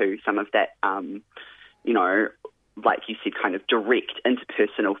leads to some of that, like you said, kind of direct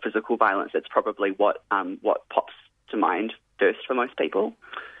interpersonal physical violence. It's probably what pops to mind first for most people.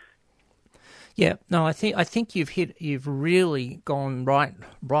 Yeah, no, I think you've really gone right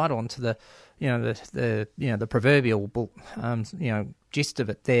onto the the proverbial gist of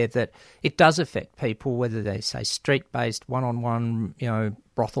it there, that it does affect people, whether they say street-based, one-on-one,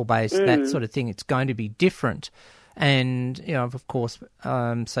 brothel-based, that sort of thing. It's going to be different. And, of course,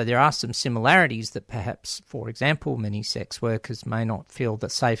 so there are some similarities that perhaps, for example, many sex workers may not feel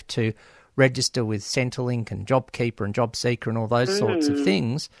that safe to register with Centrelink and JobKeeper and JobSeeker and all those sorts of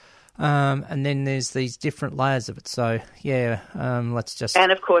things. And then there's these different layers of it. So, yeah, let's just...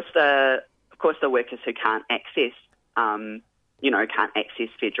 And, of course, the workers who can't access, can't access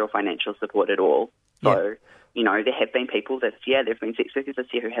federal financial support at all. So, there have been people there have been sex workers this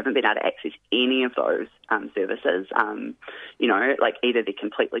year who haven't been able to access any of those services. Like either they're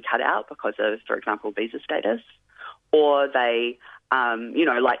completely cut out because of, for example, visa status, or they,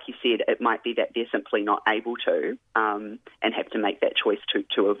 like you said, it might be that they're simply not able to and have to make that choice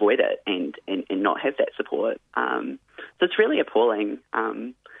to avoid it and not have that support. So it's really appalling.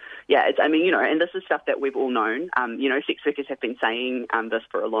 And this is stuff that we've all known. Sex workers have been saying this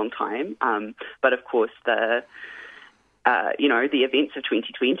for a long time. But of course, the events of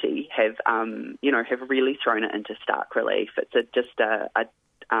 2020 have really thrown it into stark relief. It's just a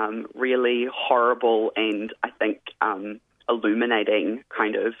really horrible and I think illuminating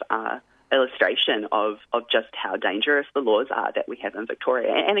kind of illustration of just how dangerous the laws are that we have in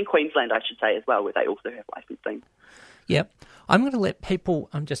Victoria and in Queensland, I should say, as well, where they also have licensing. Yep. I'm going to let people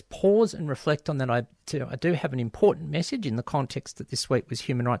just pause and reflect on that. I do have an important message in the context that this week was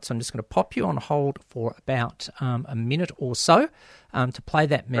human rights. So I'm just going to pop you on hold for about a minute or so to play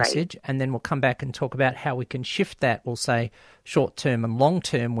that message, and then we'll come back and talk about how we can shift that, we'll say, short-term and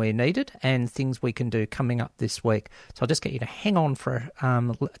long-term where needed, and things we can do coming up this week. So I'll just get you to hang on for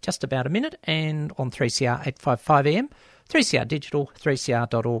just about a minute, and on 3CR 855 AM, 3CR Digital,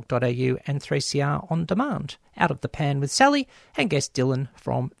 3cr.org.au, and 3CR On Demand. Out of the Pan with Sally and guest Dylan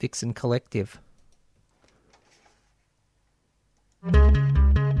from Vixen Collective.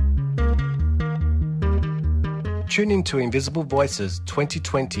 Tune in to Invisible Voices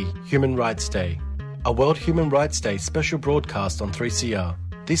 2020 Human Rights Day, a World Human Rights Day special broadcast on 3CR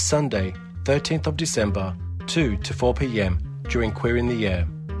this Sunday, 13th of December, 2 to 4 p.m. during Queer in the Air.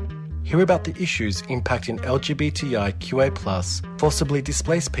 Hear about the issues impacting LGBTIQA+, forcibly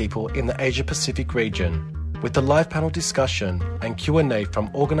displaced people in the Asia-Pacific region, with a live panel discussion and Q&A from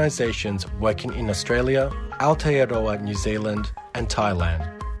organisations working in Australia, Aotearoa, New Zealand and Thailand.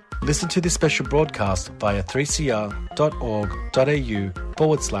 Listen to this special broadcast via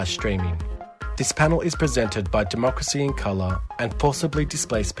 3cr.org.au/streaming. This panel is presented by Democracy in Colour and Forcibly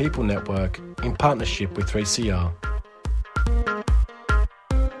Displaced People Network in partnership with 3CR.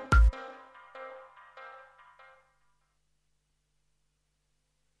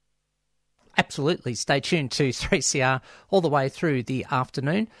 Absolutely. Stay tuned to 3CR all the way through the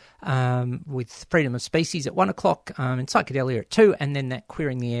afternoon with Freedom of Species at 1 o'clock and Psychedelia at 2, and then that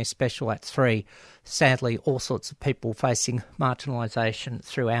Queering the Air special at 3. Sadly, all sorts of people facing marginalisation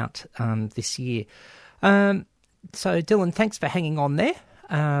throughout this year. So, Dylan, thanks for hanging on there.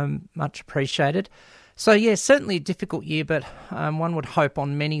 Much appreciated. So, yeah, certainly a difficult year, but one would hope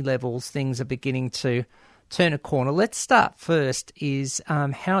on many levels things are beginning to turn a corner. Let's start first is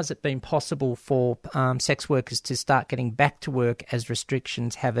how has it been possible for sex workers to start getting back to work as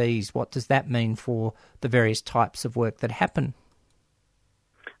restrictions have eased? What does that mean for the various types of work that happen?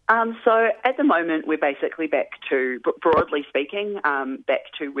 So at the moment, we're basically back to, broadly speaking,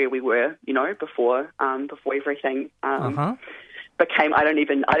 back to where we were, before everything became. I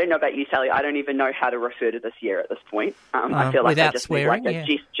don't know about you, Sally. I don't even know how to refer to this year at this point. I feel like I just swearing, need like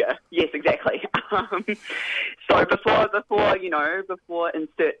a gesture. Yes, exactly. So before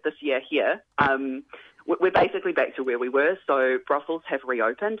insert this year here, we're basically back to where we were. So brothels have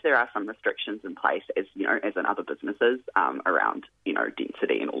reopened. There are some restrictions in place, as in other businesses, around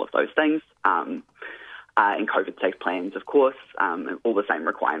density and all of those things. And COVID safe plans, of course, all the same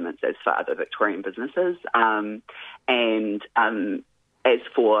requirements as for other Victorian businesses. As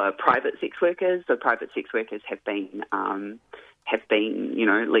for private sex workers, so private sex workers have been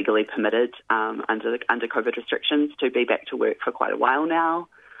legally permitted under COVID restrictions to be back to work for quite a while now.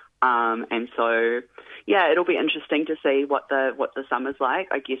 And so, yeah, it'll be interesting to see what the summer's like.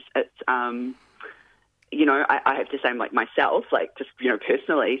 I guess it's I have to say, like myself, like just,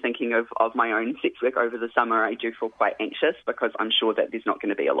 personally thinking of my own sex work over the summer, I do feel quite anxious because I'm sure that there's not going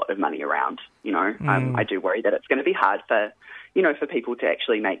to be a lot of money around, I do worry that it's going to be hard for, for people to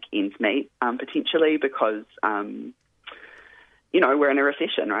actually make ends meet, potentially, because, we're in a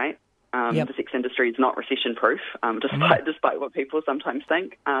recession, right? The sex industry is not recession-proof, despite what people sometimes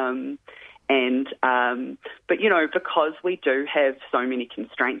think. But because we do have so many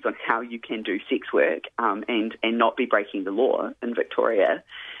constraints on how you can do sex work and not be breaking the law in Victoria,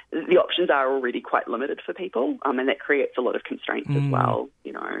 the options are already quite limited for people, and that creates a lot of constraints as well.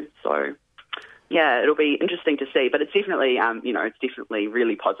 So yeah, it'll be interesting to see. But it's definitely, it's definitely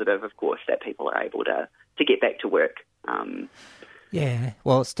really positive, of course, that people are able to get back to work. Yeah,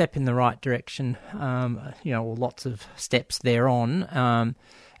 well, a step in the right direction. Lots of steps thereon.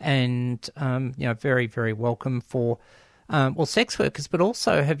 Very, very welcome for, sex workers, but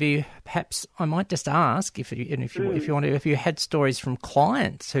also have you, perhaps, I might just ask if you want to, if you had stories from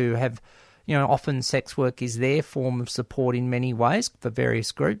clients who have, often sex work is their form of support in many ways for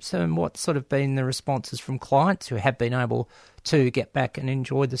various groups, and what's sort of been the responses from clients who have been able to get back and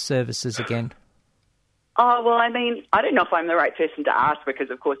enjoy the services again? Oh, well, I mean, I don't know if I'm the right person to ask because,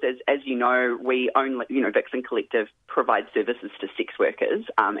 of course, as you know, we only, Vixen Collective provides services to sex workers,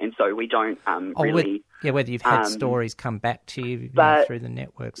 and so we don't really... whether you've had stories come back to you, through the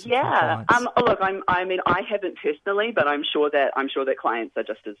networks. Yeah, look, I haven't personally, but I'm sure that clients are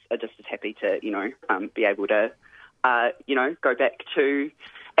just as happy to, be able to, go back to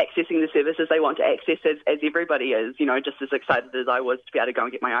accessing the services they want to access as everybody is, just as excited as I was to be able to go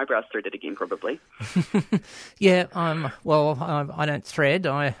and get my eyebrows threaded again, probably. Yeah, I don't thread.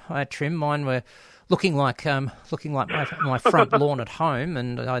 I trim. Mine were looking like my front lawn at home,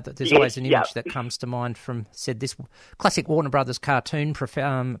 and there's always an image that comes to mind from this classic Warner Brothers cartoon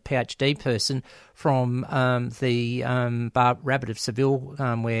PhD person from the Rabbit of Seville,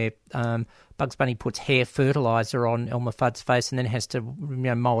 where Bugs Bunny puts hair fertiliser on Elmer Fudd's face and then has to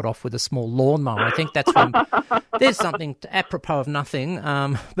mow it off with a small lawnmower. I think that's from... There's something apropos of nothing,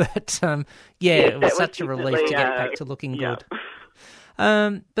 but it was such a relief to get back to looking good.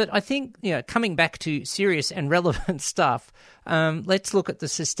 But I think, coming back to serious and relevant stuff, let's look at the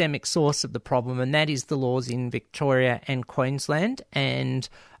systemic source of the problem, and that is the laws in Victoria and Queensland. And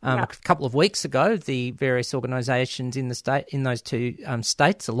a couple of weeks ago, the various organisations in those two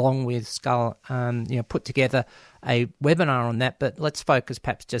states, along with Skull, put together a webinar on that. But let's focus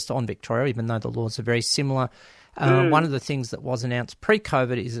perhaps just on Victoria, even though the laws are very similar. One of the things that was announced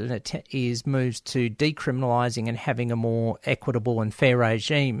pre-COVID is moves to decriminalising and having a more equitable and fair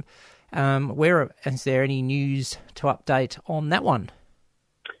regime. Is there any news to update on that one?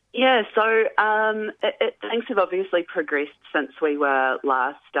 Yeah, so things have obviously progressed since we were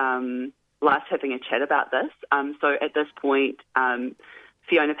last having a chat about this. So at this point,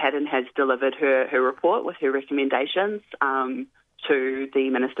 Fiona Patten has delivered her report with her recommendations to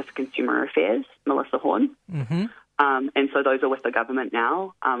the Minister for Consumer Affairs, Melissa Horne. Mm-hmm. And so those are with the government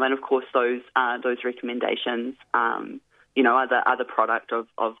now. And of course those recommendations, are the product of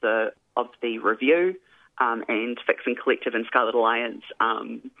the review. And Vixen Collective and Scarlet Alliance,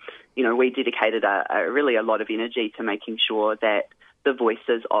 we dedicated a lot of energy to making sure that the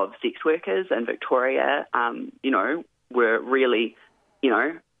voices of sex workers in Victoria, were really,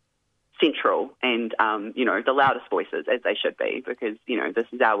 central and, the loudest voices, as they should be, because, this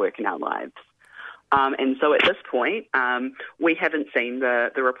is our work and our lives. And so at this point, we haven't seen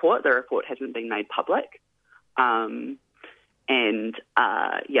the report. The report hasn't been made public. I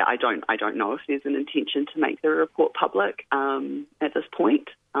don't know if there's an intention to make the report public at this point.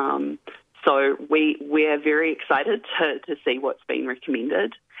 So we're very excited to see what's been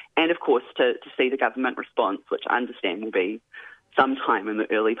recommended, and of course to see the government response, which I understand will be sometime in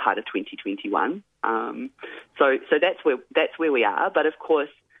the early part of 2021. So that's where we are. But of course,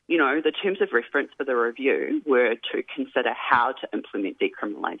 the terms of reference for the review were to consider how to implement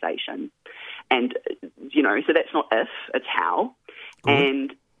decriminalisation. And, so that's not if, it's how.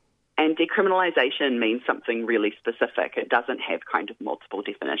 Mm-hmm. And decriminalisation means something really specific. It doesn't have kind of multiple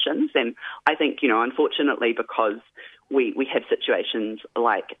definitions. And I think, unfortunately, because we have situations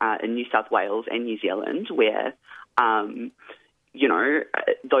like in New South Wales and New Zealand where,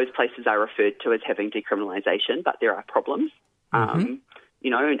 those places are referred to as having decriminalisation, but there are problems. Mm-hmm.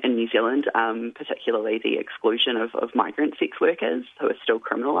 In New Zealand, particularly the exclusion of migrant sex workers who are still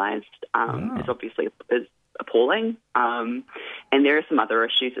criminalised is obviously appalling. And there are some other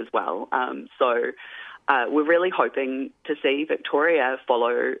issues as well. So we're really hoping to see Victoria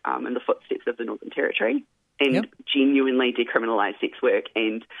follow in the footsteps of the Northern Territory and genuinely decriminalise sex work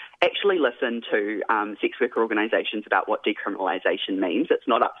and actually listen to sex worker organisations about what decriminalisation means. It's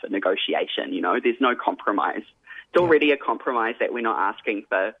not up for negotiation, there's no compromise. It's already a compromise that we're not asking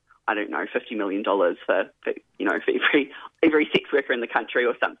for, I don't know, $50 million for every sex worker in the country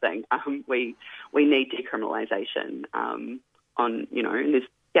or something. We need decriminalisation and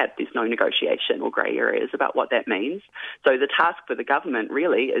there's no negotiation or grey areas about what that means. So the task for the government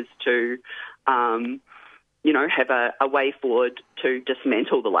really is to, have a way forward to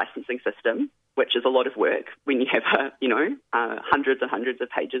dismantle the licensing system, which is a lot of work when you have, hundreds and hundreds of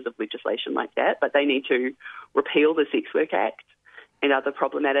pages of legislation like that. But they need to repeal the Sex Work Act and other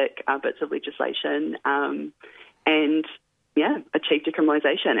problematic bits of legislation and achieve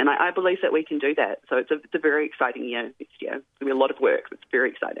decriminalisation. And I believe that we can do that. So it's a very exciting year next year. There'll be a lot of work. It's very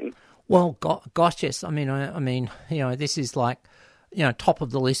exciting. Well, gosh, yes. I mean, this is like, top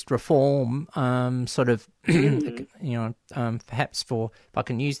of the list reform, perhaps for, if I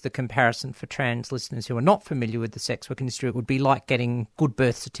can use the comparison for trans listeners who are not familiar with the sex work industry, it would be like getting good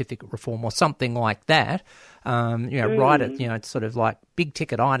birth certificate reform or something like that. Right at, it's sort of like big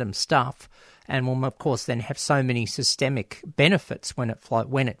ticket item stuff. And will, of course, then have so many systemic benefits when it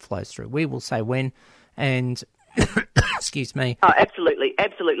flows through. We will say when, and excuse me. Oh, absolutely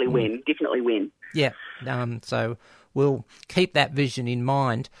win, definitely win. Yeah. So we'll keep that vision in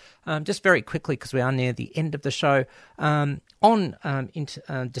mind. Just very quickly, because we are near the end of the show, on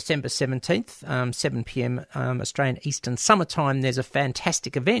December 17th, 7 p.m. Australian Eastern Summertime, there's a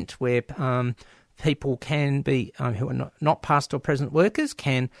fantastic event where people can be, who are not past or present workers,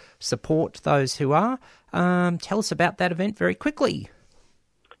 can support those who are. Tell us about that event very quickly.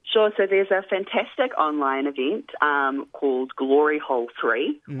 Sure. So there's a fantastic online event called Glory Hole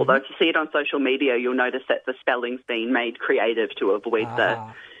 3. Mm-hmm. Although if you see it on social media, you'll notice that the spelling's been made creative to avoid the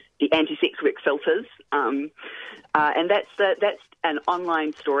anti-sex work filters. And that's an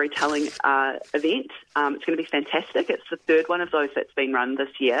online storytelling event. It's going to be fantastic. It's the third one of those that's been run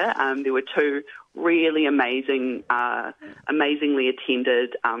this year. There were two really amazingly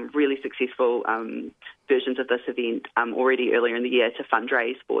attended, really successful versions of this event already earlier in the year to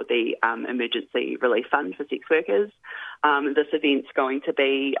fundraise for the Emergency Relief Fund for sex workers. This event's going to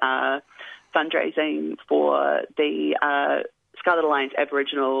be fundraising for the Scarlet Alliance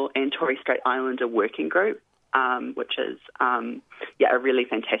Aboriginal and Torres Strait Islander Working Group, which is a really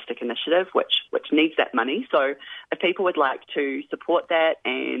fantastic initiative which needs that money. So if people would like to support that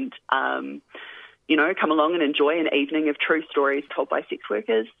and come along and enjoy an evening of true stories told by sex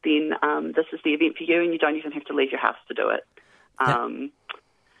workers, then this is the event for you, and you don't even have to leave your house to do it.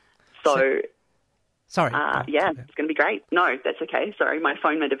 Sorry. It's going to be great. No, that's okay. Sorry, my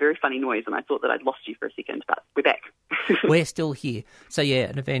phone made a very funny noise, and I thought that I'd lost you for a second, but we're back. We're still here. So,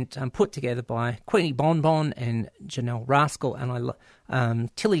 an event put together by Queenie Bonbon and Janelle Rascal,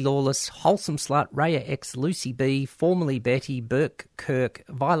 and Tilly Lawless, Wholesome Slut, Raya X, Lucy B, formerly Betty, Burke Kirk,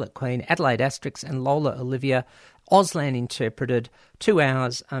 Violet Queen, Adelaide Asterix, and Lola Olivia. Auslan interpreted, 2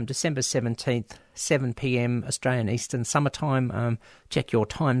 hours, December 17th, 7 p.m. Australian Eastern Summertime. Check your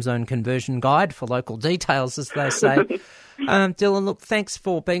time zone conversion guide for local details, as they say. Dylan, look, thanks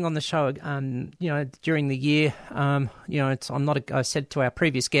for being on the show. During the year, I said to our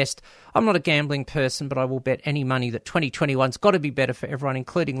previous guest, I'm not a gambling person, but I will bet any money that 2021's got to be better for everyone,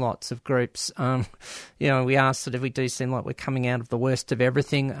 including lots of groups. We we do seem like we're coming out of the worst of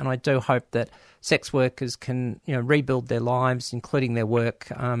everything, and I do hope that sex workers can, rebuild their lives, including their work,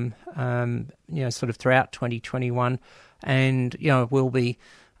 throughout 2021, and we'll be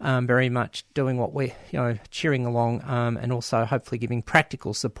very much doing what we're, cheering along, and also hopefully giving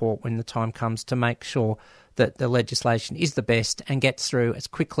practical support when the time comes to make sure that the legislation is the best and gets through as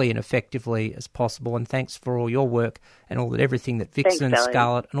quickly and effectively as possible. And thanks for all your work and everything that Vixen,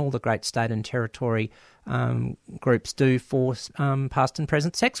 Scarlet, and all the great state and territory groups do for past and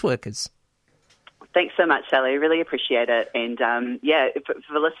present sex workers. Thanks so much, Sally. I really appreciate it. And,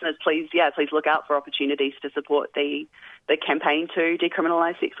 for listeners, please look out for opportunities to support the campaign to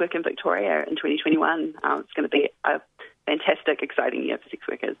decriminalise sex work in Victoria in 2021. It's going to be a fantastic, exciting year for sex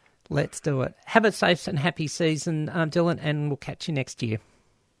workers. Let's do it. Have a safe and happy season, Dylan, and we'll catch you next year.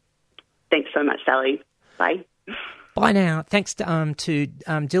 Thanks so much, Sally. Bye. Bye now. Thanks to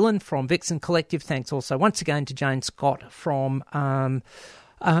Dylan from Vixen Collective. Thanks also once again to Jane Scott from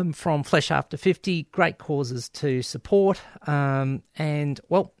Flesh After 50, great causes to support, take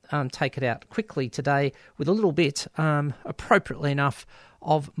it out quickly today with a little bit, appropriately enough,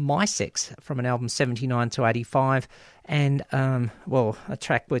 of My Sex from an album 79 to 85, and, a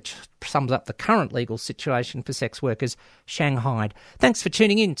track which sums up the current legal situation for sex workers, Shanghaied. Thanks for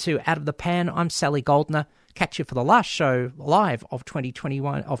tuning in to Out of the Pan. I'm Sally Goldner. Catch you for the last show live of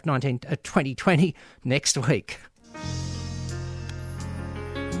 2020 next week.